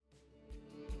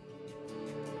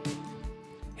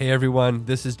Hey everyone,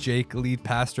 this is Jake, lead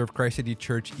pastor of Christ City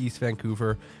Church, East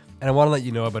Vancouver, and I want to let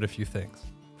you know about a few things.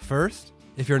 First,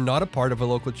 if you're not a part of a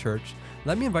local church,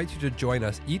 let me invite you to join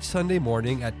us each Sunday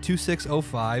morning at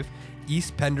 2605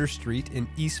 East Pender Street in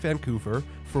East Vancouver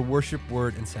for worship,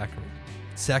 word, and sacrament.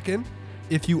 Second,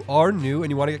 if you are new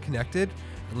and you want to get connected,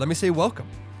 let me say welcome.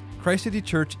 Christ City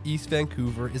Church, East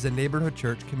Vancouver is a neighborhood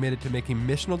church committed to making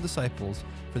missional disciples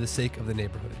for the sake of the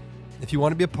neighborhood. If you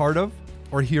want to be a part of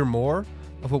or hear more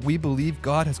of what we believe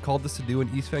God has called us to do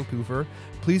in East Vancouver,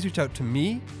 please reach out to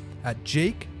me at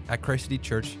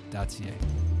jake@christcitychurch.ca.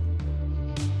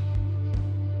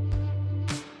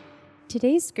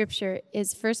 Today's scripture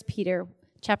is 1 Peter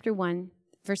chapter 1,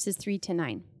 verses 3 to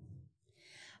 9.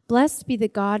 Blessed be the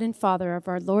God and Father of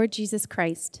our Lord Jesus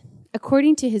Christ.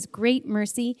 According to his great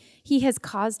mercy, he has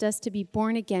caused us to be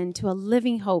born again to a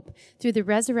living hope through the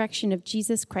resurrection of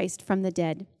Jesus Christ from the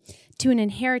dead, to an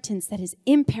inheritance that is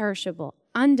imperishable,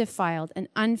 undefiled, and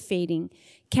unfading,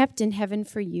 kept in heaven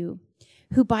for you,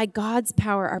 who by God's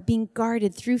power are being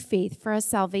guarded through faith for a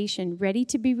salvation ready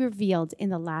to be revealed in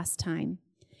the last time.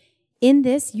 In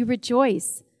this you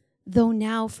rejoice, though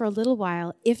now for a little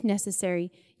while, if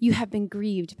necessary, you have been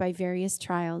grieved by various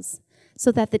trials,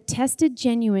 so that the tested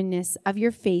genuineness of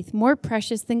your faith, more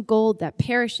precious than gold that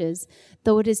perishes,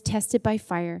 though it is tested by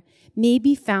fire, may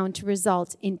be found to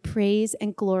result in praise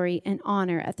and glory and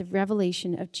honor at the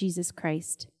revelation of Jesus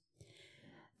Christ.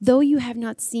 Though you have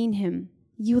not seen him,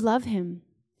 you love him.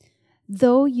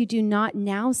 Though you do not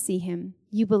now see him,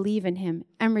 you believe in him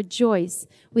and rejoice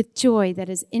with joy that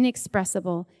is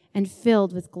inexpressible and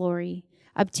filled with glory,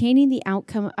 obtaining the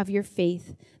outcome of your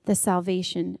faith, the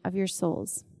salvation of your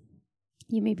souls.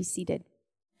 You may be seated.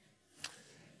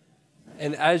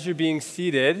 And as you're being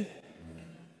seated,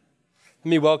 let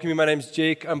me welcome you. My name's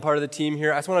Jake. I'm part of the team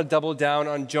here. I just want to double down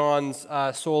on John's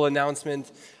soul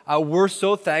announcement. We're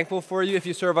so thankful for you if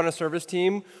you serve on a service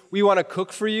team. We want to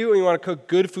cook for you, and we want to cook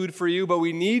good food for you, but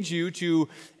we need you to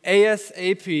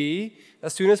ASAP,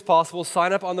 as soon as possible,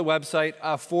 sign up on the website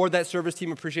for that service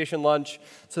team appreciation lunch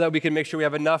so that we can make sure we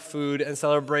have enough food and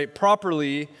celebrate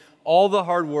properly all the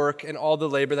hard work and all the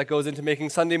labor that goes into making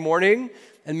Sunday morning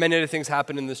and many other things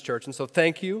happen in this church. And so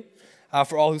thank you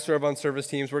for all who serve on service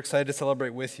teams. We're excited to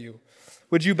celebrate with you.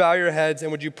 Would you bow your heads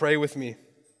and would you pray with me?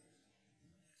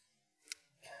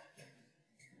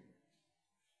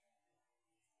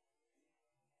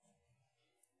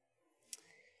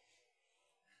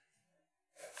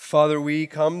 Father, we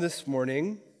come this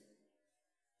morning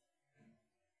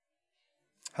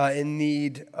in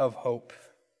need of hope.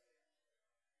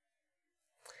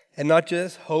 And not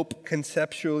just hope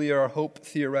conceptually or hope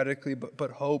theoretically,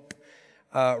 but hope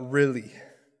really.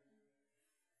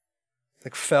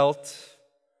 Like felt,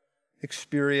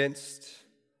 experienced,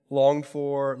 longed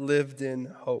for, lived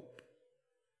in hope.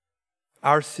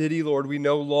 Our city, Lord, we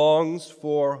know longs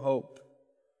for hope.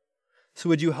 So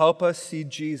would you help us see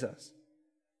Jesus,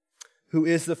 who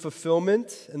is the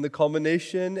fulfillment and the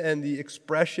culmination and the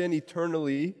expression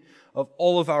eternally of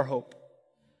all of our hope.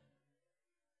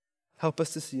 Help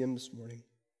us to see him this morning.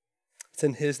 It's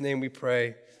in his name we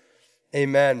pray.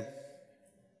 Amen.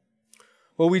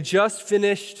 Well, we just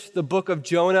finished the book of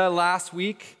Jonah last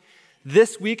week.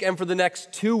 This week and for the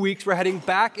next 2 weeks, we're heading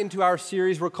back into our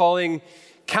series we're calling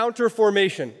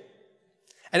Counterformation.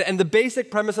 And the basic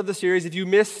premise of the series, if you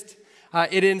missed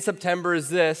it in September, is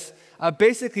this.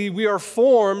 Basically, we are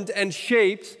formed and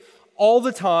shaped all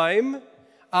the time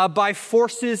by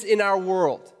forces in our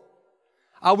world.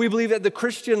 We believe that the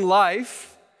Christian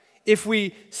life, if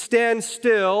we stand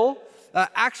still,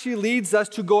 actually leads us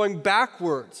to going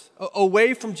backwards,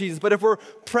 away from Jesus. But if we're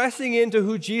pressing into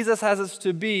who Jesus has us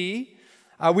to be,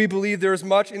 we believe there is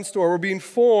much in store. We're being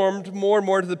formed more and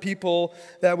more to the people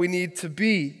that we need to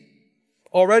be.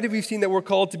 Already we've seen that we're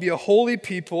called to be a holy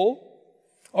people.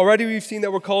 Already we've seen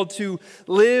that we're called to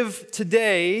live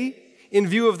today in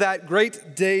view of that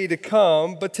great day to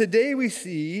come. But today we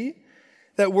see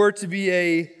that we're to be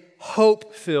a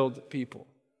hope-filled people.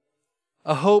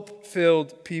 A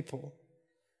hope-filled people.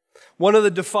 One of the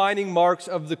defining marks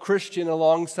of the Christian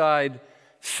alongside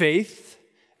faith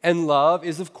and love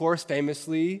is, of course,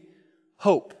 famously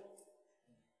hope.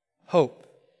 Hope.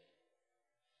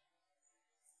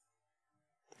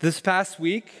 This past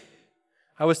week,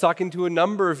 I was talking to a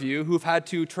number of you who've had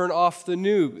to turn off the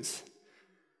news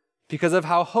because of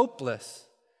how hopeless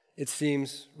it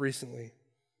seems recently.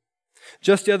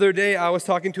 Just the other day, I was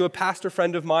talking to a pastor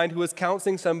friend of mine who was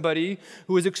counseling somebody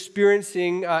who was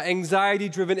experiencing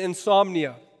anxiety-driven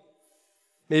insomnia.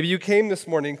 Maybe you came this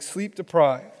morning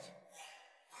sleep-deprived.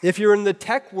 If you're in the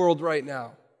tech world right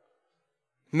now,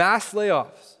 mass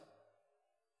layoffs.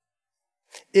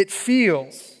 It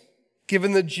feels,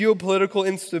 given the geopolitical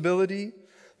instability,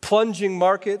 plunging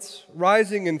markets,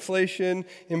 rising inflation,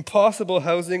 impossible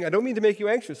housing. I don't mean to make you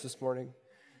anxious this morning.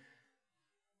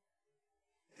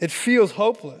 It feels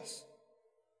hopeless.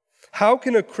 How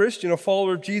can a Christian, a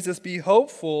follower of Jesus, be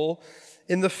hopeful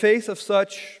in the face of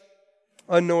such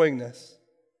unknowingness?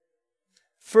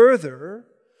 Further,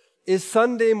 is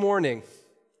Sunday morning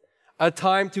a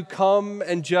time to come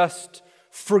and just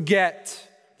forget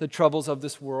the troubles of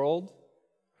this world?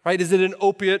 Right? Is it an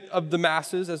opiate of the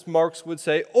masses, as Marx would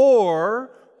say?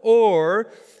 Or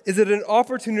is it an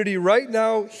opportunity right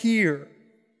now, here,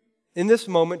 in this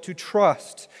moment, to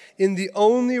trust in the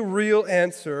only real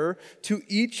answer to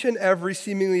each and every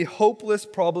seemingly hopeless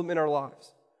problem in our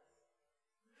lives?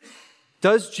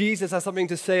 Does Jesus have something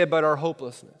to say about our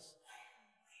hopelessness?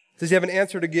 Does he have an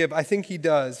answer to give? I think he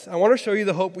does. I want to show you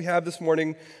the hope we have this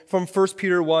morning from 1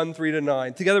 Peter 1,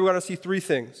 3-9. Together we're going to see three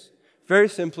things. Very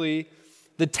simply,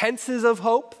 the tenses of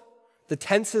hope.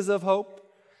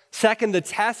 Second, the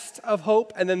test of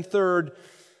hope. And then third,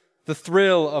 the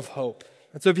thrill of hope.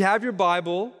 And so if you have your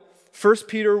Bible, 1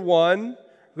 Peter 1,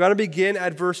 we're going to begin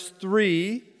at verse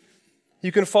 3.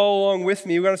 You can follow along with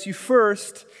me. We're going to see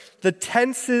first the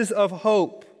tenses of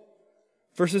hope.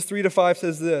 Verses 3-5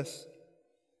 says this: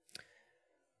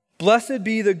 Blessed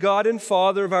be the God and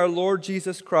Father of our Lord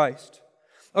Jesus Christ.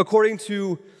 According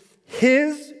to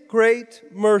his great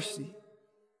mercy,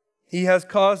 he has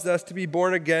caused us to be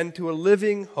born again to a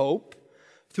living hope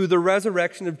through the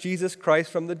resurrection of Jesus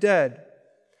Christ from the dead,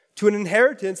 to an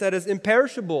inheritance that is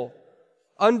imperishable,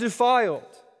 undefiled,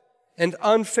 and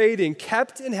unfading,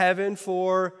 kept in heaven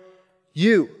for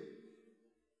you,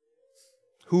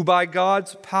 who by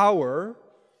God's power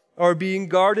are being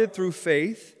guarded through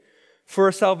faith for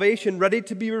a salvation ready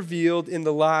to be revealed in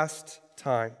the last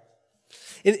time.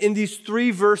 In these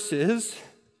three verses,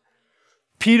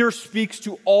 Peter speaks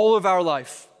to all of our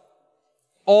life,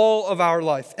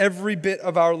 every bit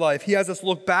of our life. He has us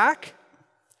look back,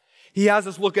 he has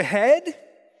us look ahead,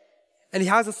 and he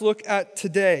has us look at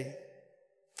today.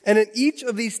 And in each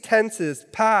of these tenses,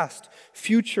 past,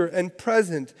 future, and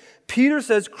present, Peter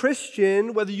says,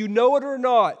 Christian, whether you know it or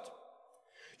not,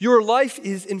 your life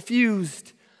is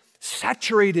infused,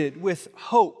 saturated with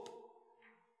hope.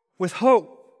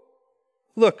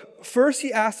 Look, first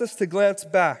he asks us to glance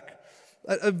back.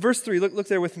 Verse 3, look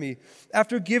there with me.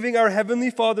 After giving our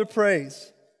Heavenly Father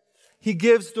praise, he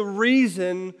gives the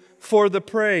reason for the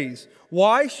praise.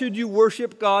 Why should you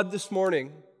worship God this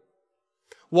morning?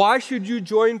 Why should you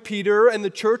join Peter and the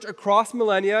church across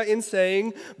millennia in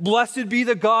saying, Blessed be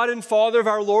the God and Father of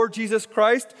our Lord Jesus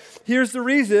Christ? Here's the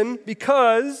reason: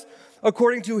 because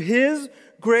according to his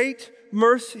great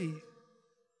mercy,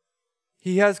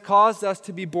 he has caused us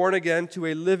to be born again to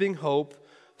a living hope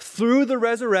through the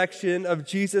resurrection of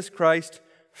Jesus Christ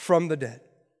from the dead.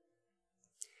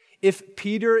 If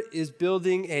Peter is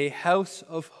building a house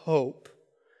of hope,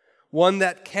 one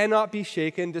that cannot be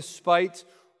shaken despite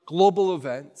global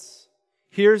events,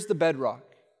 here's the bedrock.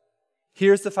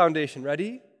 Here's the foundation.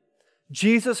 Ready?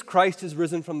 Jesus Christ is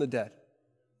risen from the dead.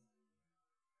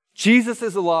 Jesus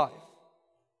is alive.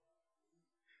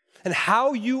 And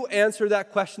how you answer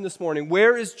that question this morning,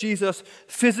 where is Jesus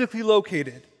physically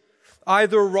located?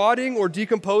 Either rotting or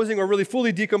decomposing or really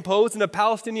fully decomposed in a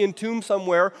Palestinian tomb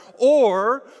somewhere,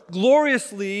 or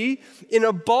gloriously in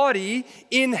a body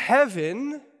in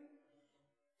heaven.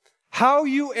 How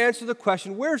you answer the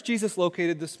question, where is Jesus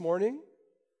located this morning,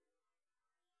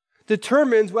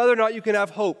 determines whether or not you can have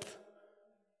hope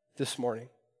this morning.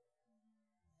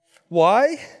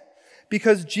 Why?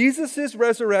 Because Jesus'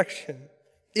 resurrection,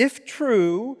 if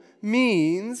true,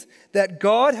 means that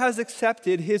God has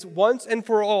accepted his once and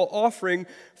for all offering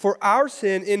for our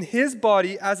sin in his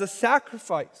body as a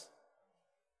sacrifice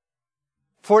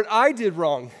for what I did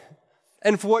wrong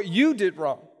and for what you did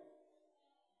wrong.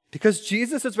 Because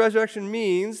Jesus' resurrection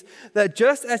means that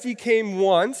just as he came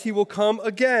once, he will come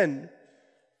again,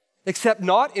 except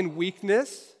not in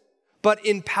weakness, but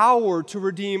in power to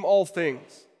redeem all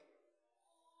things.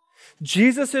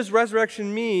 Jesus'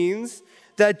 resurrection means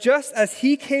that just as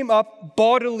he came up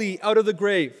bodily out of the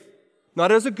grave,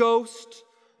 not as a ghost,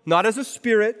 not as a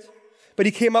spirit, but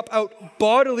he came up out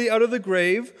bodily out of the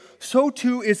grave, so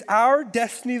too is our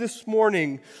destiny this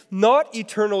morning, not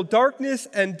eternal darkness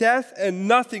and death and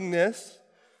nothingness,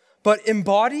 but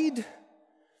embodied,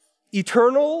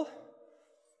 eternal,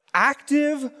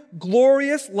 active,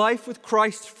 glorious life with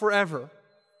Christ forever.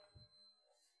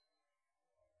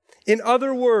 In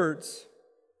other words,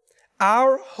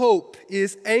 our hope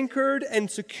is anchored and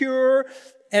secure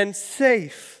and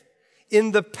safe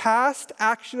in the past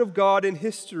action of God in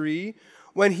history,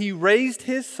 when he raised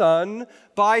his Son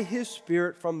by his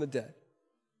Spirit from the dead.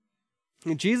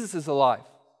 And Jesus is alive.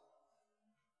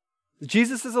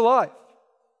 Jesus is alive.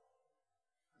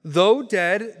 Though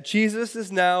dead, Jesus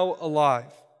is now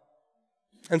alive.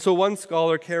 And so one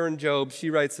scholar, Karen Jobe, she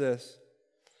writes this: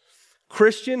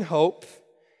 Christian hope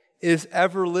is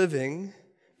ever living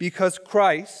because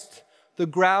Christ, the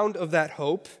ground of that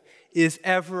hope, is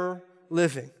ever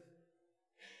living.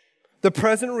 The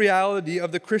present reality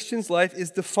of the Christian's life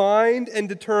is defined and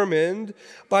determined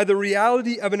by the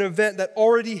reality of an event that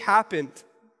already happened,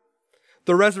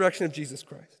 the resurrection of Jesus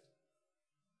Christ.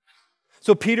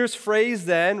 So Peter's phrase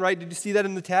then, right, did you see that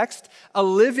in the text? A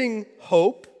living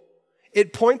hope.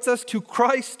 It points us to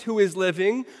Christ who is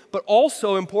living, but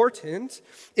also important,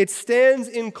 it stands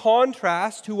in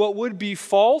contrast to what would be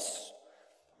false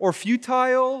or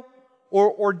futile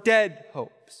or dead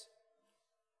hopes.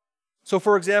 So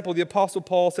for example, the Apostle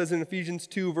Paul says in Ephesians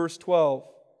 2, verse 12,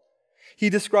 he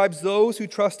describes those who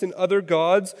trust in other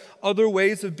gods, other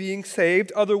ways of being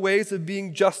saved, other ways of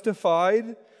being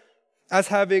justified, as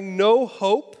having no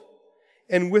hope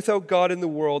and without God in the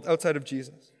world outside of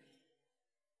Jesus.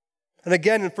 And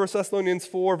again in 1 Thessalonians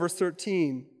 4, verse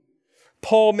 13,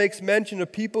 Paul makes mention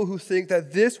of people who think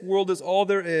that this world is all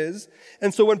there is.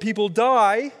 And so when people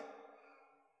die,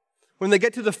 when they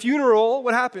get to the funeral,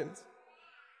 what happens?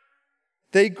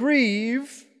 They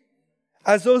grieve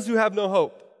as those who have no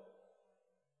hope.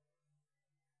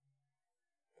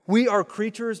 We are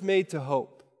creatures made to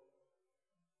hope.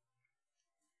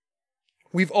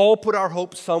 We've all put our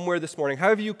hope somewhere this morning.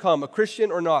 However you come, a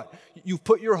Christian or not, you've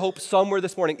put your hope somewhere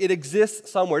this morning. It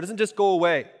exists somewhere. It doesn't just go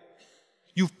away.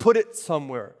 You've put it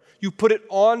somewhere. You put it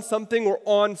on something or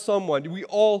on someone. We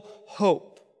all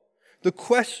hope. The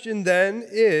question then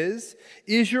is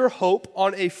your hope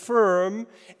on a firm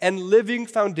and living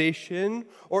foundation,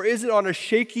 or is it on a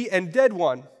shaky and dead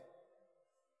one?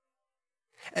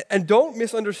 And don't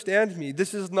misunderstand me.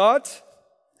 This is not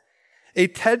a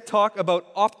TED Talk about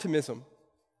optimism,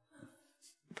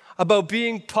 about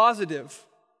being positive.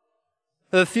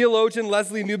 The theologian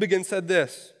Leslie Newbigin said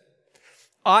this: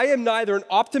 I am neither an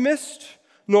optimist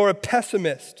nor a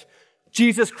pessimist.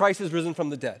 Jesus Christ is risen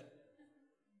from the dead.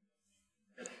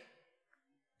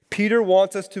 Peter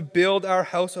wants us to build our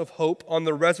house of hope on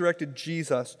the resurrected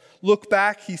Jesus. Look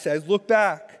back, he says, look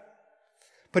back.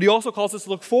 But he also calls us to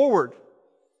look forward.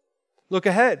 Look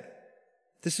ahead.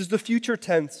 This is the future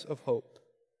tense of hope.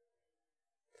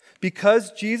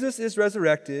 Because Jesus is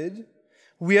resurrected,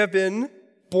 we have been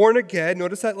born again,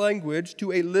 notice that language,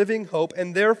 to a living hope,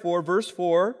 and therefore, verse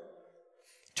 4,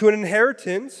 to an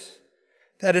inheritance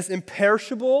that is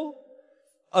imperishable,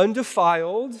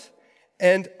 undefiled,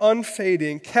 and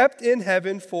unfading, kept in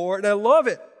heaven for, and I love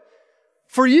it,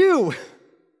 for you,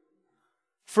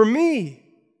 for me,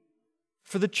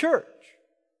 for the church.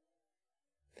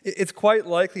 It's quite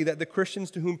likely that the Christians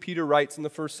to whom Peter writes in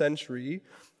the first century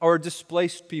are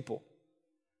displaced people.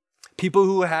 People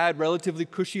who had relatively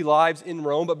cushy lives in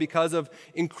Rome, but because of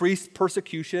increased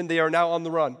persecution, they are now on the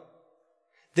run.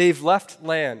 They've left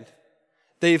land.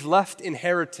 They've left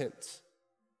inheritance.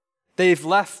 They've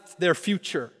left their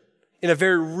future in a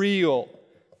very real,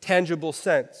 tangible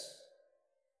sense.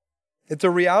 It's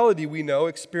a reality we know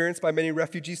experienced by many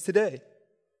refugees today,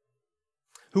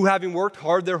 who, having worked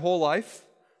hard their whole life,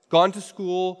 gone to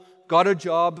school, got a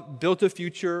job, built a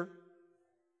future,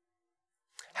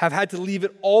 have had to leave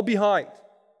it all behind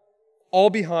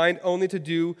only to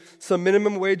do some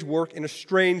minimum wage work in a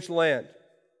strange land.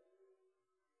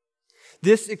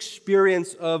 This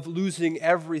experience of losing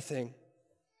everything,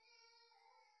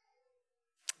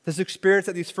 this experience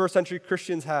that these first century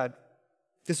Christians had,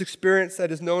 this experience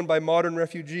that is known by modern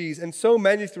refugees, and so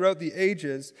many throughout the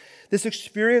ages, this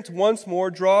experience once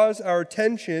more draws our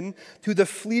attention to the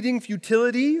fleeting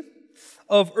futility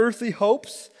of earthly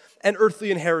hopes and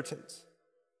earthly inheritance.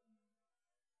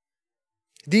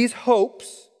 These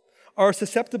hopes are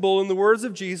susceptible, in the words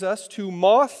of Jesus, to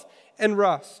moth and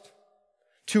rust,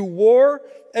 to war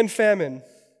and famine,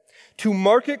 to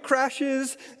market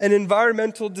crashes and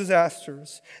environmental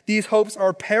disasters. These hopes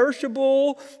are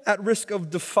perishable, at risk of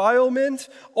defilement,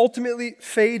 ultimately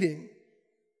fading.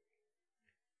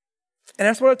 And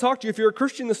I just want to talk to you, if you're a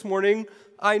Christian this morning,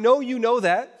 I know you know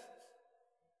that,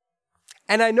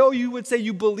 and I know you would say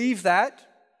you believe that,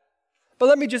 but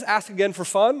let me just ask again for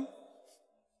fun.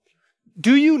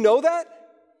 Do you know that?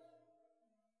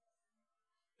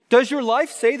 Does your life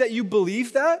say that you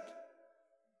believe that?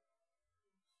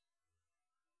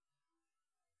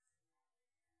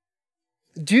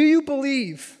 Do you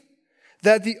believe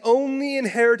that the only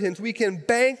inheritance we can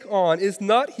bank on is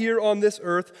not here on this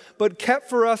earth, but kept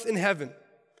for us in heaven?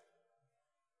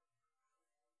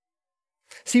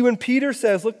 See, when Peter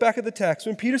says, look back at the text,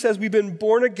 when Peter says we've been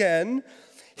born again,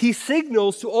 he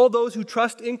signals to all those who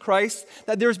trust in Christ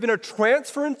that there's been a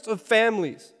transference of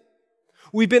families.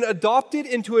 We've been adopted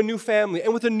into a new family.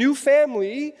 And with a new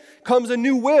family comes a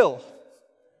new will,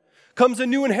 comes a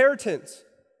new inheritance.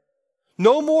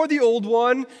 No more the old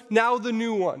one, now the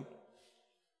new one.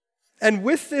 And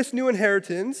with this new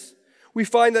inheritance, we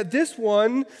find that this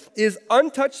one is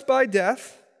untouched by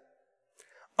death,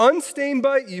 unstained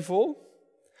by evil,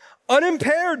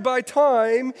 unimpaired by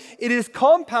time. It is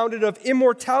compounded of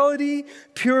immortality,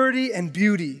 purity, and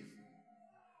beauty.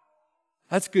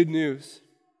 That's good news.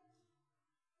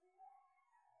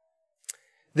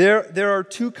 There are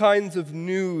two kinds of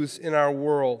news in our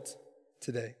world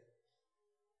today.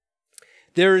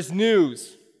 There is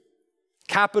news,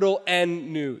 capital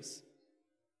N news.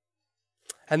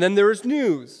 And then there is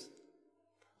news,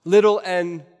 little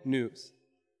n news.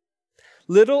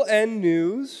 Little n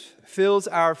news fills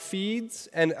our feeds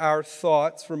and our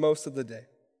thoughts for most of the day.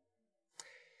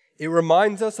 It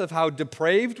reminds us of how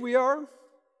depraved we are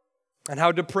and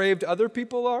how depraved other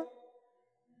people are.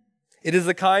 It is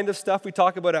the kind of stuff we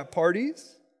talk about at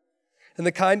parties and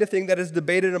the kind of thing that is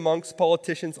debated amongst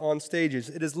politicians on stages.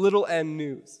 It is little n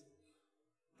news.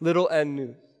 Little n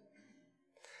news.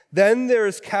 Then there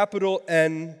is capital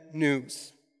N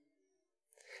news.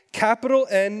 Capital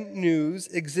N news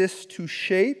exists to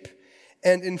shape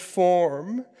and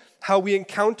inform how we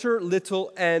encounter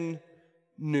little n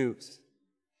news.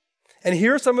 And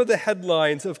here are some of the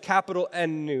headlines of capital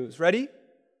N news. Ready?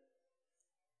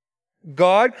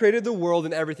 God created the world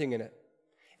and everything in it,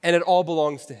 and it all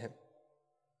belongs to Him.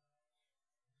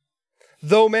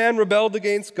 Though man rebelled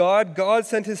against God, God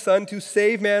sent His Son to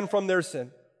save man from their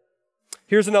sin.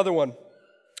 Here's another one.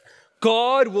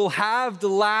 God will have the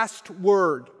last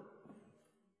word.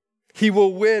 He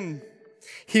will win.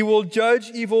 He will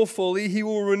judge evil fully. He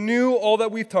will renew all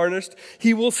that we've tarnished.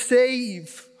 He will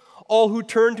save all who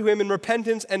turn to Him in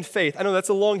repentance and faith. I know that's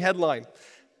a long headline.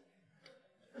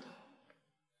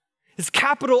 It's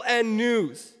capital N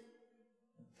news.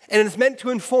 And it's meant to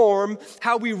inform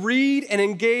how we read and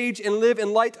engage and live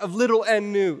in light of little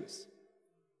n news.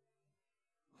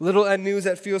 Little n news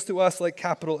that feels to us like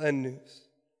capital N news.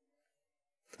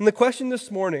 And the question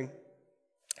this morning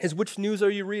is, which news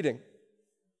are you reading?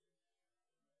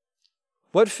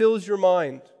 What fills your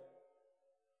mind?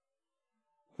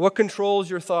 What controls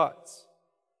your thoughts?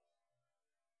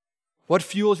 What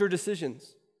fuels your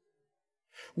decisions?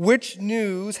 Which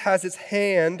news has its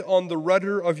hand on the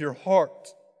rudder of your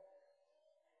heart?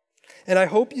 And I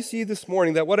hope you see this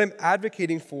morning that what I'm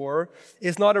advocating for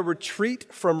is not a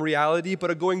retreat from reality, but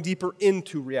a going deeper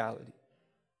into reality.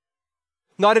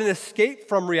 Not an escape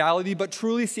from reality, but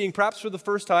truly seeing, perhaps for the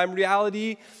first time,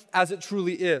 reality as it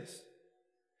truly is.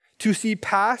 To see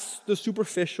past the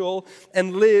superficial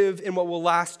and live in what will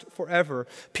last forever.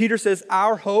 Peter says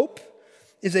our hope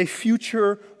is a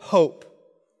future hope.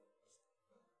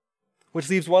 Which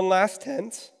leaves one last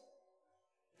tense,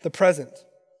 the present.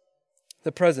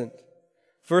 The present.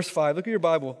 Verse 5, look at your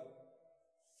Bible.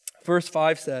 Verse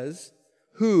 5 says,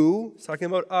 who, it's talking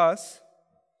about us,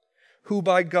 who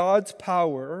by God's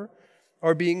power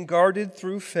are being guarded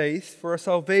through faith for a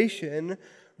salvation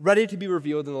ready to be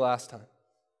revealed in the last time.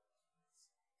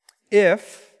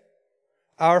 If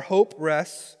our hope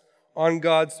rests on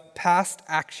God's past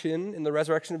action in the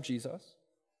resurrection of Jesus,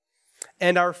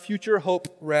 and our future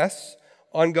hope rests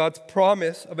on God's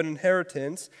promise of an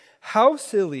inheritance, how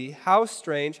silly, how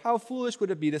strange, how foolish would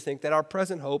it be to think that our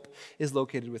present hope is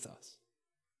located with us?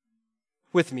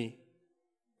 With me.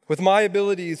 With my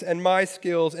abilities and my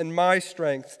skills and my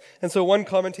strength. And so one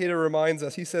commentator reminds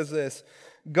us, he says this,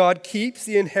 God keeps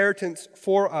the inheritance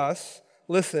for us,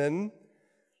 listen,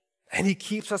 and He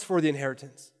keeps us for the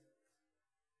inheritance.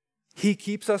 He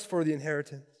keeps us for the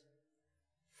inheritance.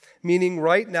 Meaning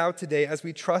right now, today, as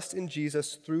we trust in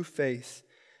Jesus through faith,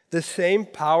 the same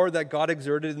power that God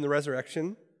exerted in the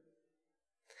resurrection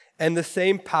and the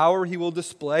same power He will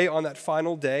display on that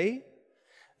final day,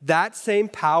 that same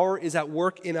power is at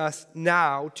work in us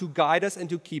now to guide us and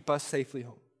to keep us safely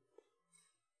home.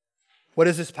 What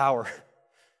is this power?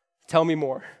 Tell me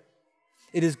more.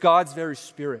 It is God's very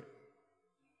Spirit.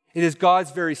 It is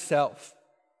God's very self.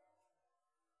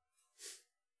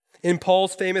 In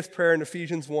Paul's famous prayer in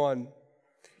Ephesians 1,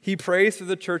 he prays for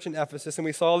the church in Ephesus, and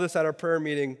we saw this at our prayer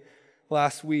meeting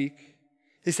last week.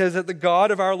 He says that the God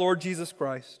of our Lord Jesus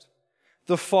Christ,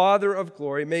 the Father of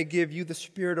glory, may give you the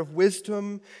spirit of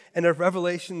wisdom and of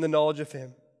revelation in the knowledge of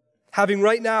Him. Having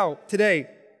right now, today,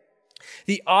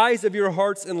 The eyes of your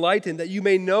hearts enlightened, that you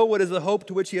may know what is the hope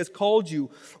to which he has called you,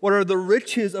 what are the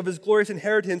riches of his glorious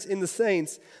inheritance in the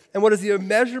saints, and what is the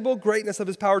immeasurable greatness of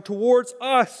his power towards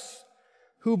us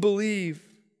who believe,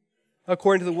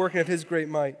 according to the working of his great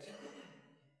might.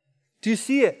 Do you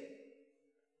see it?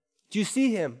 Do you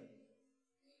see him?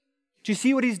 Do you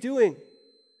see what he's doing?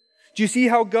 Do you see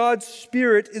how God's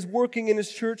Spirit is working in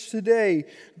his church today?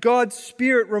 God's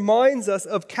Spirit reminds us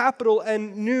of capital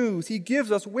and news. He gives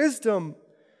us wisdom,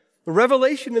 the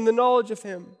revelation in the knowledge of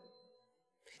him.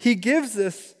 He gives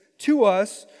this to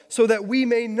us so that we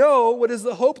may know what is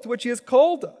the hope to which he has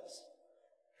called us.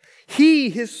 He,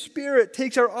 his Spirit,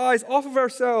 takes our eyes off of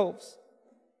ourselves.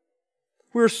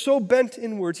 We're so bent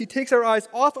inwards. He takes our eyes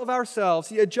off of ourselves.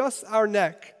 He adjusts our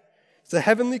neck. It's a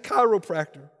heavenly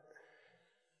chiropractor.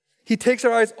 He takes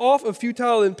our eyes off of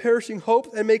futile and perishing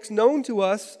hope and makes known to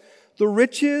us the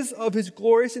riches of his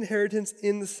glorious inheritance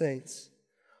in the saints.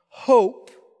 Hope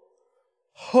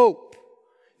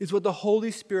is what the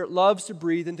Holy Spirit loves to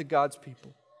breathe into God's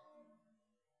people.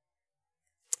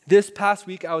 This past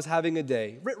week, I was having a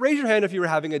day. Raise your hand if you were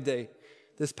having a day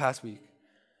this past week.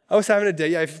 I was having a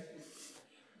day.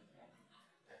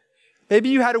 Maybe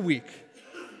you had a week.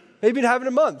 Maybe you're having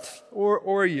a month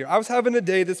or a year. I was having a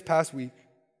day this past week.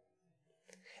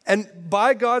 And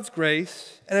by God's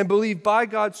grace, and I believe by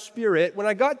God's Spirit, when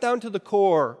I got down to the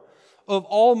core of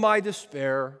all my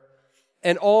despair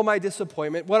and all my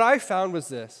disappointment, what I found was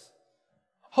this: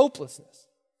 hopelessness.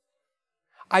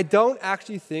 I don't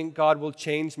actually think God will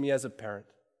change me as a parent.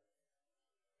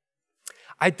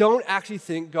 I don't actually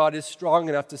think God is strong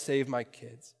enough to save my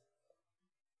kids.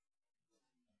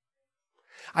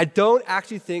 I don't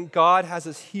actually think God has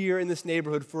us here in this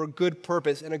neighborhood for a good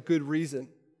purpose and a good reason.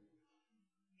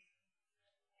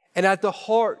 And at the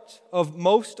heart of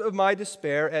most of my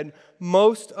despair and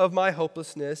most of my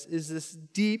hopelessness is this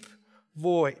deep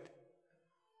void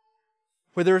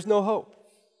where there is no hope,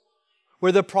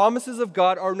 where the promises of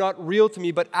God are not real to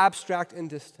me but abstract and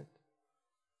distant.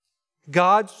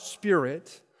 God's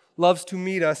Spirit loves to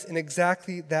meet us in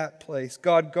exactly that place.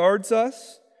 God guards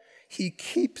us. He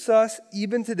keeps us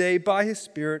even today by his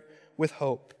Spirit with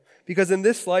hope. Because in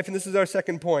this life, and this is our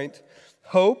second point,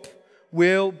 hope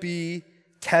will be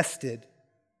tested.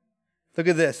 Look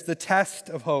at this, the test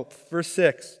of hope. Verse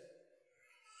 6.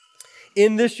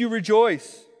 In this you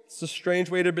rejoice. It's a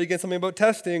strange way to begin something about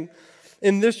testing.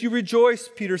 In this you rejoice,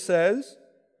 Peter says,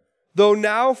 though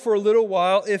now for a little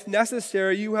while, if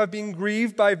necessary, you have been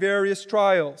grieved by various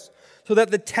trials, so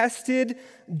that the tested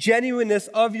genuineness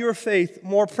of your faith,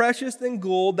 more precious than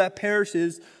gold that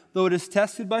perishes, though it is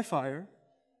tested by fire,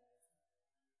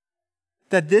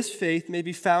 that this faith may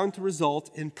be found to result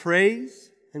in praise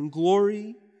and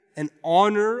glory and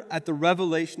honor at the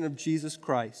revelation of Jesus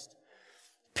Christ.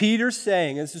 Peter's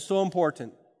saying, and this is so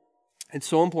important, it's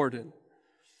so important,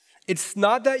 it's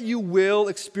not that you will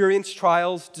experience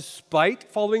trials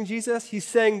despite following Jesus. He's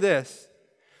saying this.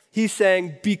 He's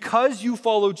saying, because you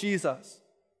follow Jesus,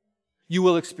 you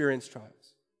will experience trials.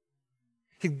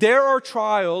 There are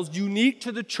trials unique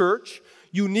to the church,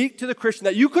 unique to the Christian,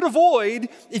 that you could avoid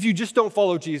if you just don't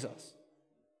follow Jesus.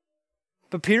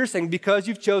 But Peter's saying, because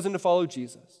you've chosen to follow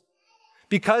Jesus,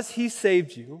 because he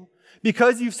saved you,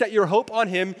 because you've set your hope on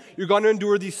him, you're going to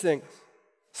endure these things.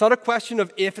 It's not a question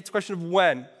of if, it's a question of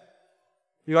when.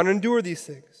 You're going to endure these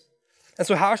things. And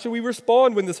so how should we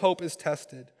respond when this hope is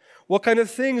tested? What kind of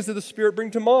things did the Spirit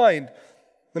bring to mind?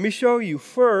 Let me show you.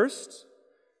 First,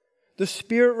 the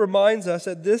Spirit reminds us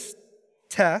that this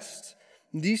test,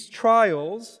 these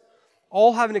trials,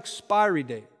 all have an expiry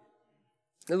date.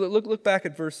 Look back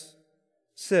at verse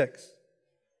 6.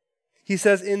 He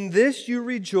says, in this you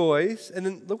rejoice, and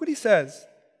then look what he says.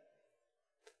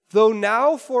 Though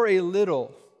now for a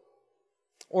little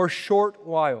or short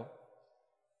while.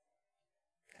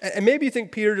 And maybe you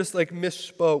think Peter just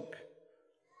misspoke.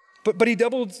 But he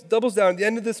doubles down at the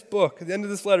end of this book, at the end of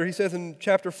this letter. He says in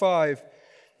chapter 5,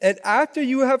 and after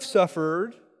you have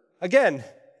suffered, again,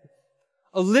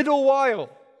 a little while,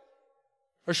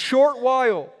 a short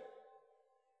while,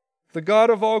 the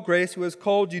God of all grace who has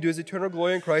called you to his eternal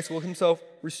glory in Christ will himself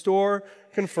restore,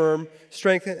 confirm,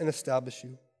 strengthen, and establish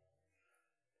you.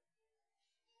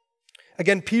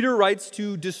 Again, Peter writes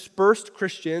to dispersed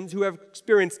Christians who have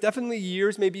experienced definitely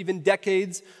years, maybe even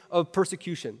decades of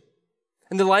persecution.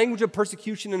 And the language of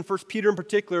persecution in 1 Peter in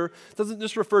particular doesn't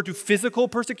just refer to physical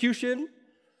persecution.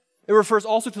 It refers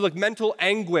also to mental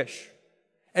anguish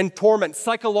and torment,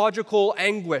 psychological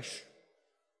anguish.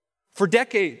 For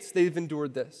decades, they've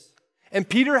endured this. And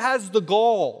Peter has the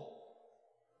gall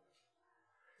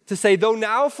to say, though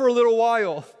now for a little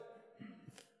while,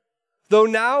 though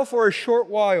now for a short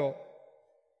while,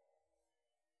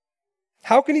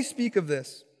 How can he speak of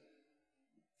this?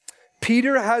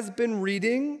 Peter has been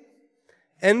reading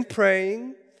and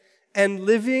praying and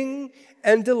living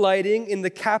and delighting in the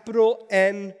capital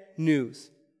N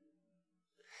news.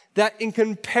 That in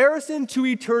comparison to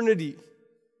eternity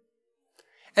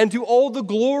and to all the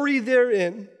glory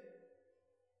therein,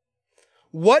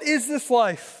 what is this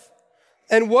life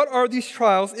and what are these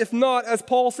trials, if not, as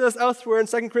Paul says elsewhere in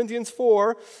 2 Corinthians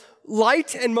 4,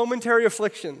 light and momentary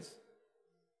afflictions,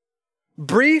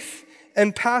 brief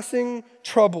and passing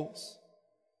troubles.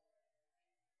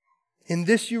 In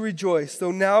this you rejoice,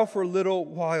 though now for a little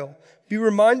while. Be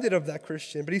reminded of that,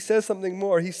 Christian. But he says something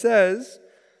more. He says,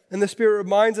 and the Spirit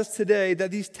reminds us today,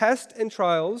 that these tests and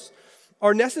trials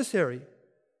are necessary.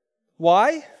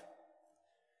 Why?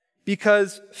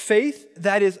 Because faith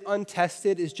that is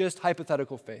untested is just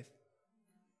hypothetical faith.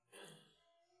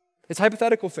 It's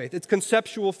hypothetical faith. It's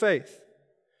conceptual faith.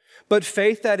 But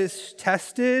faith that is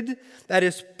tested, that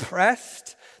is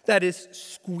pressed, that is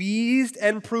squeezed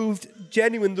and proved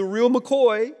genuine, the real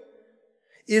McCoy,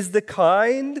 is the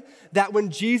kind that when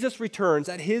Jesus returns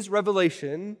at his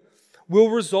revelation will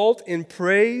result in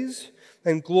praise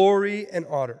and glory and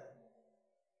honor.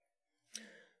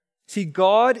 See,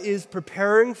 God is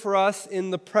preparing for us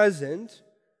in the present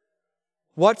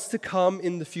what's to come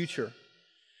in the future.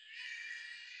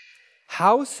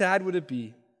 How sad would it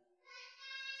be?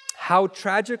 How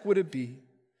tragic would it be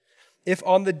if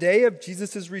on the day of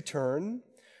Jesus' return,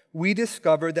 we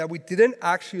discovered that we didn't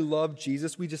actually love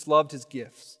Jesus, we just loved his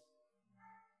gifts?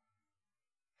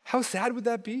 How sad would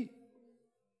that be?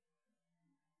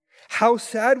 How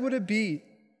sad would it be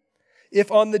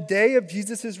if on the day of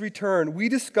Jesus' return, we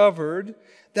discovered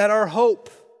that our hope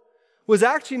was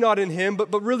actually not in him,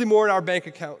 but really more in our bank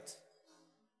accounts?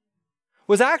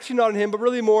 Was actually not in him, but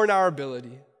really more in our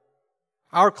ability,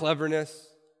 our cleverness,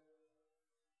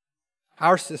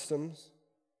 our systems.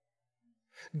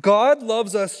 God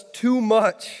loves us too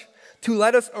much to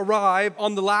let us arrive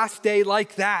on the last day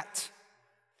like that,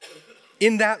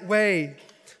 in that way.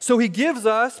 So he gives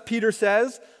us, Peter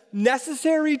says,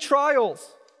 necessary trials.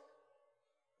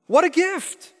 What a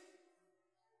gift!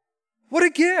 What a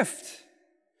gift!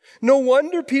 No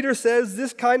wonder Peter says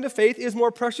this kind of faith is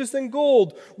more precious than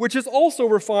gold, which is also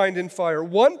refined in fire.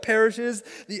 One perishes,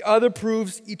 the other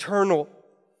proves eternal.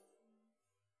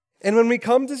 And when we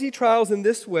come to see trials in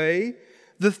this way,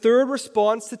 the third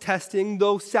response to testing,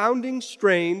 though sounding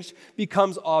strange,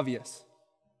 becomes obvious.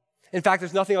 In fact,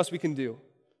 there's nothing else we can do.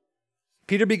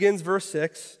 Peter begins verse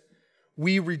 6,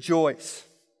 we rejoice.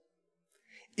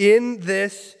 In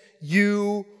this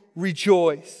you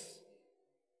rejoice.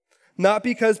 Not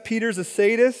because Peter's a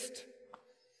sadist,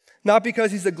 not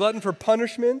because he's a glutton for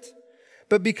punishment,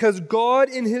 but because God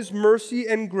in his mercy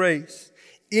and grace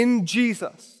in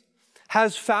Jesus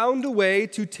has found a way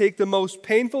to take the most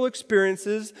painful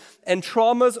experiences and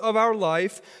traumas of our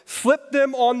life, flip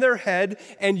them on their head,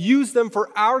 and use them for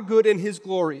our good and his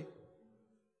glory.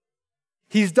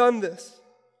 He's done this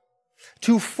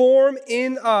to form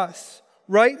in us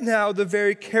right now the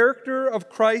very character of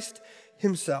Christ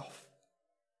himself.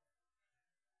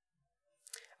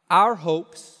 Our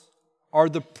hopes are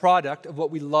the product of what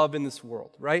we love in this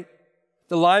world, right?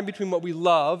 The line between what we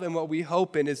love and what we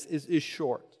hope in is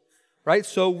short. Right?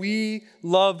 So we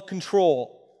love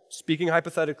control. Speaking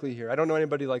hypothetically here. I don't know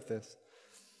anybody like this.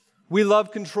 We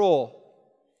love control.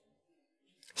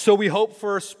 So we hope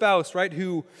for a spouse, right,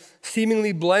 who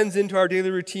seemingly blends into our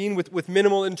daily routine with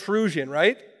minimal intrusion,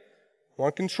 right?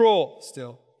 Want control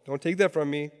still. Don't take that from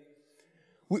me.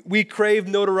 We crave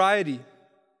notoriety.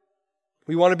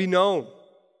 We want to be known,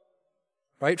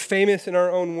 right? Famous in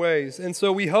our own ways. And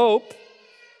so we hope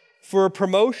for a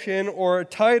promotion or a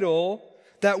title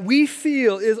that we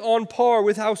feel is on par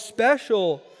with how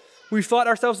special we thought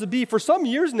ourselves to be for some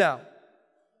years now.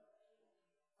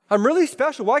 I'm really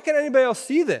special. Why can't anybody else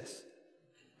see this?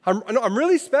 I'm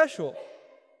really special.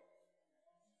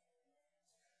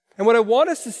 And what I want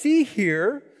us to see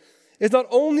here is not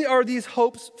only are these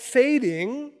hopes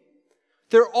fading,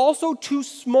 they're also too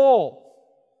small.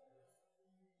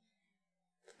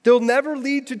 They'll never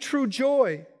lead to true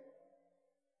joy.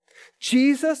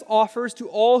 Jesus offers to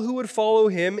all who would follow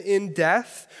him in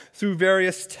death through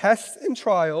various tests and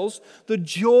trials the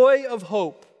joy of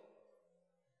hope,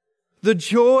 the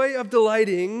joy of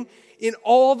delighting in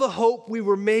all the hope we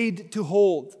were made to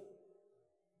hold.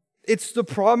 It's the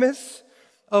promise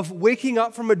of waking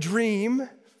up from a dream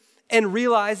and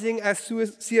realizing, as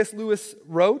C.S. Lewis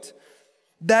wrote,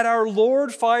 that our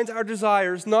Lord finds our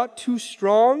desires not too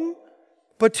strong,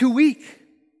 but too weak.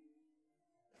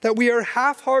 That we are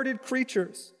half-hearted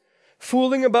creatures,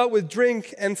 fooling about with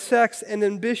drink and sex and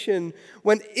ambition,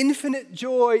 when infinite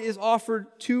joy is offered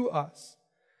to us.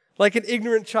 Like an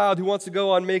ignorant child who wants to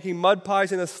go on making mud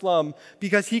pies in a slum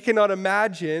because he cannot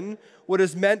imagine what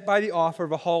is meant by the offer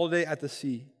of a holiday at the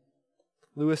sea.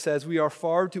 Lewis says, we are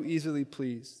far too easily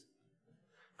pleased.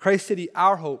 Christ City,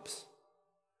 our hopes,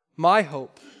 my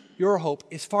hope, your hope,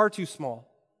 is far too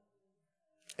small.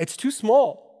 It's too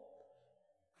small.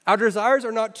 Our desires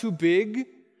are not too big.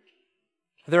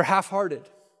 They're half-hearted.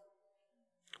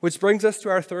 Which brings us to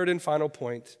our third and final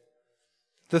point,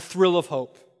 the thrill of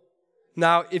hope.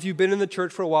 Now, if you've been in the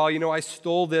church for a while, you know I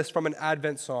stole this from an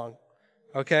Advent song,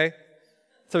 okay?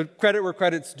 So credit where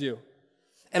credit's due.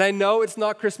 And I know it's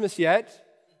not Christmas yet,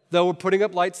 though we're putting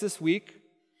up lights this week.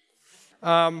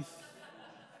 When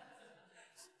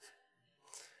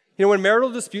marital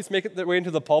disputes make their way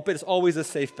into the pulpit, it's always a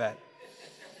safe bet.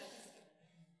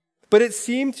 But it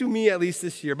seemed to me, at least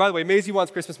this year, by the way, Maisie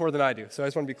wants Christmas more than I do, so I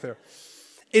just want to be clear.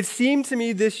 It seemed to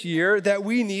me this year that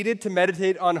we needed to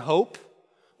meditate on hope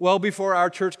well before our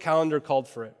church calendar called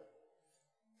for it.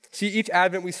 See, each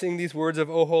Advent we sing these words of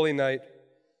O Holy Night.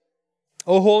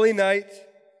 O Holy Night,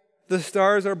 the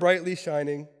stars are brightly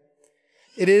shining.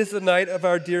 It is the night of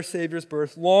our dear Savior's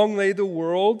birth. Long lay the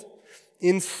world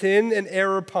in sin and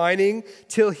error pining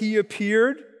till he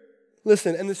appeared.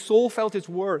 Listen, and the soul felt its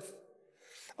worth.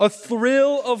 A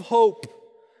thrill of hope,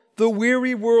 the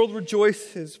weary world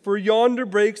rejoices, for yonder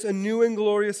breaks a new and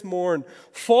glorious morn.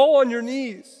 Fall on your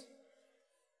knees.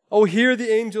 Oh, hear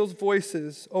the angels'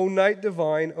 voices. O night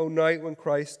divine, O night when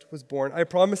Christ was born. I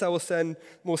promise I will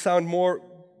sound more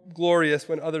glorious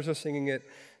when others are singing it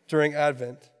during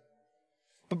Advent.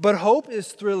 But hope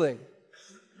is thrilling.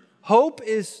 Hope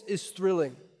is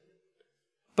thrilling.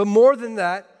 But more than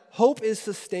that, hope is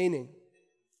sustaining.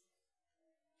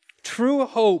 True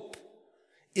hope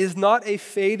is not a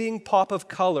fading pop of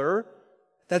color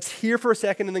that's here for a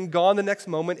second and then gone the next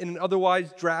moment in an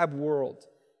otherwise drab world.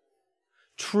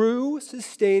 True,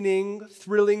 sustaining,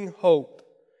 thrilling hope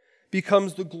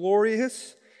becomes the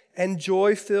glorious and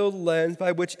joy-filled lens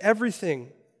by which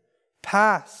everything,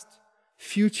 past,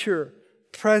 future,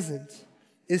 present,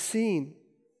 is seen.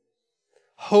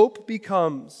 Hope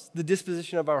becomes the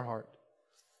disposition of our heart.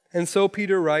 And so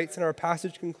Peter writes, and our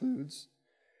passage concludes,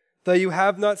 though you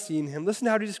have not seen him. Listen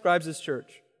to how he describes his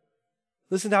church.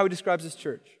 Listen to how he describes his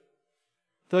church.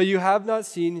 Though you have not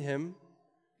seen him,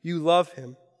 you love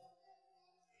him.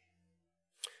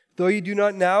 Though you do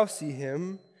not now see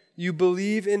him, you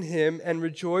believe in him and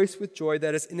rejoice with joy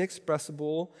that is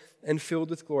inexpressible and filled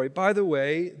with glory. By the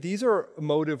way, these are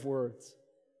emotive words.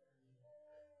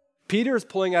 Peter is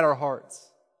pulling at our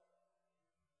hearts.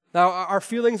 Now, our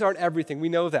feelings aren't everything. We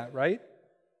know that, right?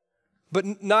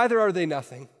 But neither are they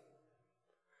nothing.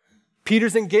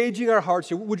 Peter's engaging our hearts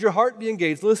here. Would your heart be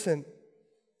engaged? Listen.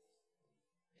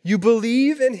 You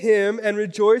believe in him and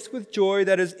rejoice with joy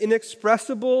that is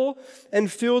inexpressible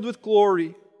and filled with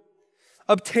glory,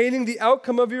 obtaining the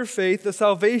outcome of your faith, the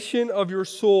salvation of your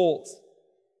souls.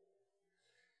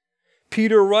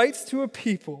 Peter writes to a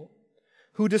people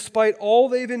who, despite all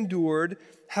they've endured,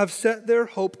 have set their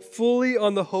hope fully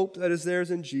on the hope that is theirs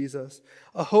in Jesus,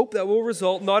 a hope that will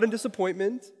result not in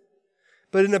disappointment,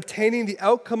 but in obtaining the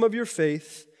outcome of your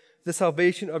faith, the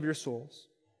salvation of your souls.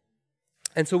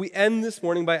 And so we end this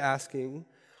morning by asking,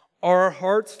 are our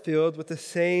hearts filled with the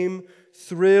same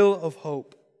thrill of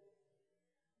hope?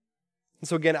 And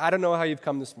so again, I don't know how you've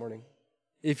come this morning.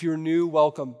 If you're new,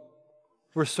 welcome.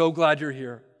 We're so glad you're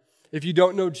here. If you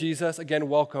don't know Jesus, again,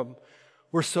 welcome.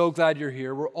 We're so glad you're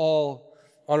here. We're all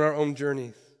on our own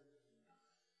journeys.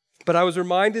 But I was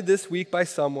reminded this week by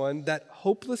someone that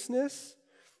hopelessness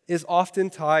is often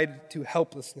tied to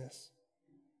helplessness.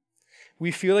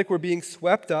 We feel like we're being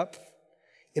swept up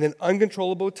in an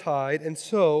uncontrollable tide, and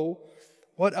so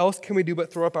what else can we do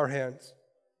but throw up our hands?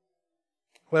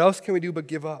 What else can we do but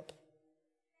give up?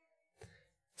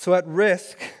 So at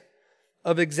risk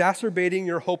of exacerbating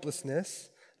your hopelessness,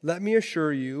 let me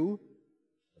assure you,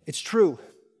 it's true.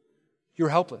 You're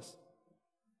helpless.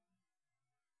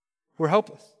 We're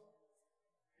helpless.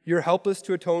 You're helpless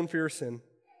to atone for your sin.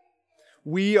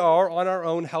 We are on our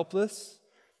own helpless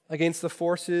against the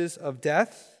forces of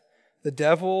death, the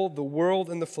devil, the world,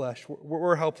 and the flesh.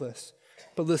 We're helpless.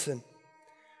 But listen,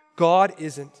 God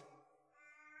isn't.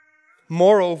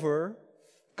 Moreover,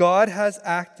 God has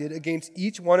acted against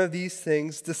each one of these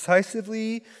things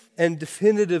decisively and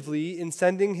definitively in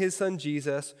sending his son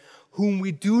Jesus, whom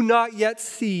we do not yet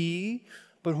see,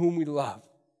 but whom we love.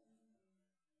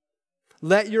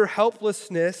 Let your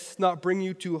helplessness not bring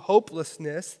you to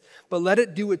hopelessness, but let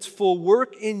it do its full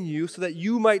work in you so that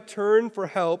you might turn for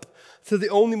help to the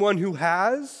only one who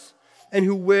has and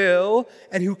who will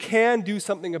and who can do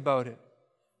something about it.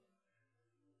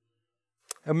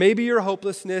 And maybe your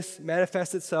hopelessness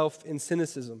manifests itself in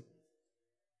cynicism.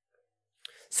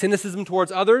 Cynicism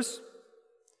towards others,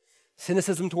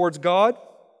 cynicism towards God.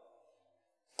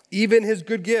 Even his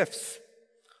good gifts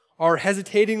are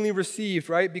hesitatingly received,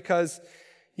 right? Because,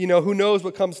 who knows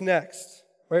what comes next,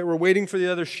 right? We're waiting for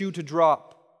the other shoe to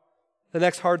drop, the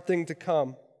next hard thing to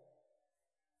come.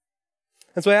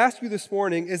 And so I ask you this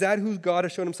morning, is that who God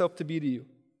has shown himself to be to you?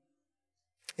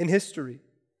 In history,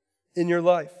 in your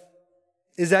life?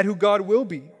 Is that who God will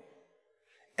be?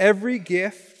 Every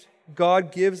gift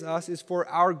God gives us is for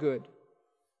our good,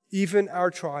 even our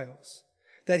trials,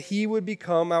 that he would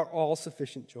become our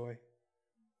all-sufficient joy.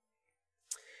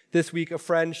 This week, a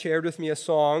friend shared with me a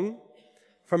song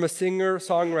from a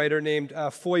singer-songwriter named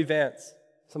Foy Vance.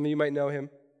 Some of you might know him.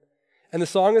 And the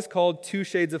song is called Two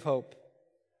Shades of Hope.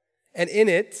 And in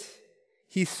it,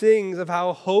 he sings of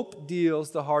how hope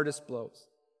deals the hardest blows.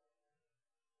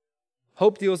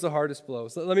 Hope deals the hardest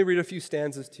blows. Let me read a few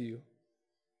stanzas to you.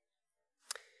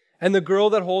 And the girl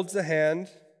that holds the hand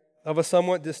of a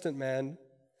somewhat distant man,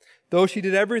 though she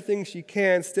did everything she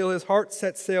can, still his heart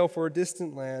sets sail for a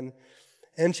distant land.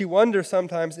 And she wonders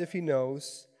sometimes if he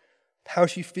knows how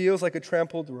she feels like a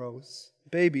trampled rose.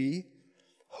 Baby,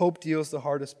 hope deals the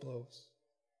hardest blows.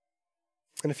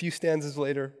 And a few stanzas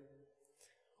later,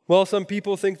 well, some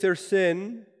people think their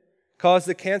sin caused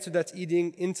the cancer that's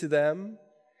eating into them,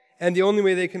 and the only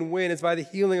way they can win is by the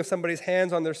healing of somebody's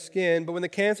hands on their skin. But when the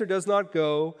cancer does not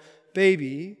go,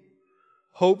 baby,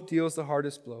 hope deals the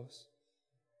hardest blows.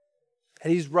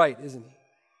 And he's right, isn't he?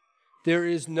 There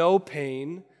is no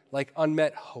pain like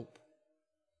unmet hope.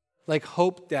 Like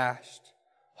hope dashed,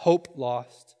 hope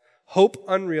lost, hope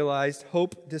unrealized,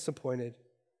 hope disappointed.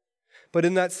 But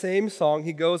in that same song,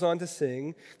 he goes on to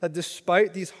sing that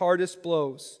despite these hardest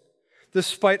blows,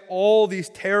 despite all these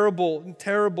terrible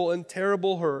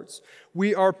hurts,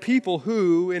 we are people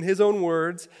who, in his own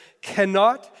words,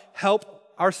 cannot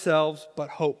help ourselves but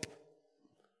hope.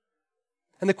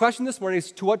 And the question this morning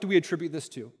is, to what do we attribute this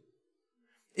to?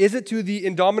 Is it to the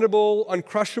indomitable,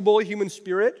 uncrushable human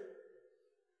spirit?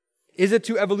 Is it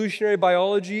to evolutionary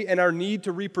biology and our need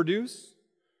to reproduce?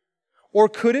 Or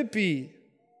could it be,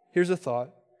 here's a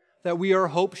thought, that we are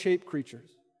hope-shaped creatures,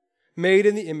 made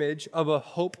in the image of a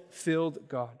hope-filled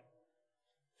God?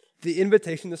 The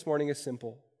invitation this morning is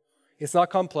simple. It's not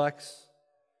complex.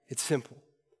 It's simple.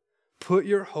 Put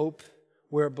your hope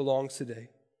where it belongs today.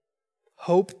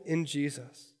 Hope in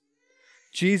Jesus.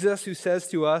 Jesus, who says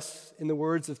to us, in the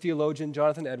words of theologian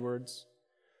Jonathan Edwards,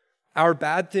 our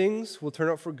bad things will turn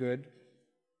out for good.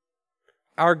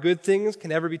 Our good things can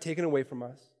never be taken away from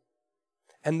us.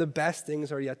 And the best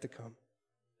things are yet to come.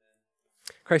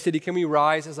 Christ City, can we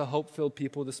rise as a hope-filled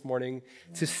people this morning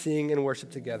to sing and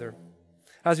worship together?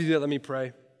 As we do that, let me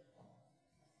pray.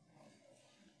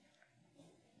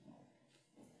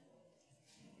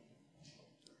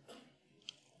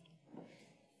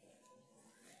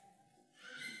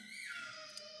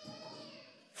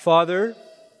 Father,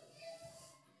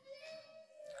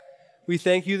 we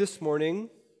thank you this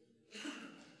morning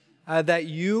that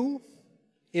you,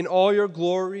 in all your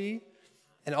glory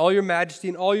and all your majesty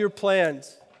and all your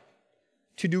plans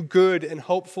to do good and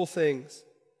hopeful things,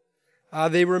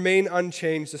 they remain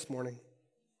unchanged this morning.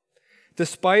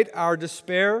 Despite our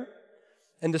despair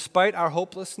and despite our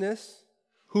hopelessness,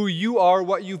 who you are,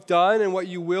 what you've done and what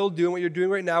you will do and what you're doing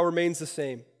right now remains the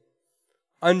same,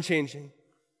 unchanging,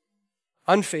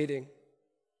 unfading.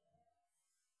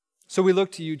 So we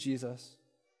look to you, Jesus.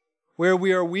 Where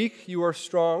we are weak, you are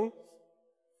strong.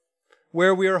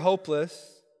 Where we are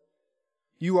hopeless,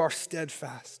 you are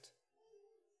steadfast.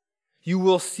 You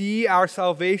will see our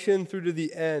salvation through to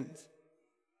the end.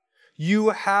 You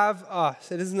have us.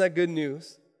 And isn't that good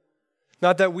news?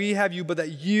 Not that we have you, but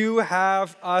that you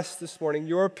have us this morning,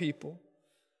 your people.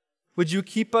 Would you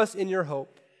keep us in your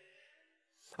hope?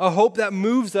 A hope that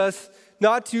moves us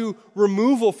not to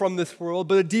removal from this world,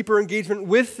 but a deeper engagement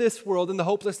with this world and the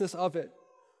hopelessness of it.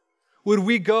 Would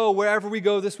we go wherever we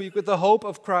go this week with the hope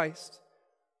of Christ?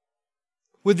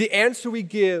 Would the answer we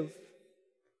give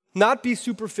not be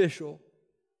superficial?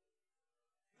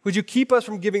 Would you keep us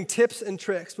from giving tips and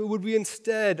tricks, but would we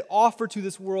instead offer to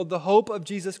this world the hope of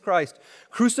Jesus Christ,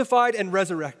 crucified and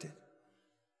resurrected?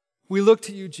 We look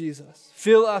to you, Jesus.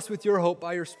 Fill us with your hope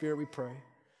by your Spirit, we pray.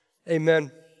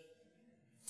 Amen.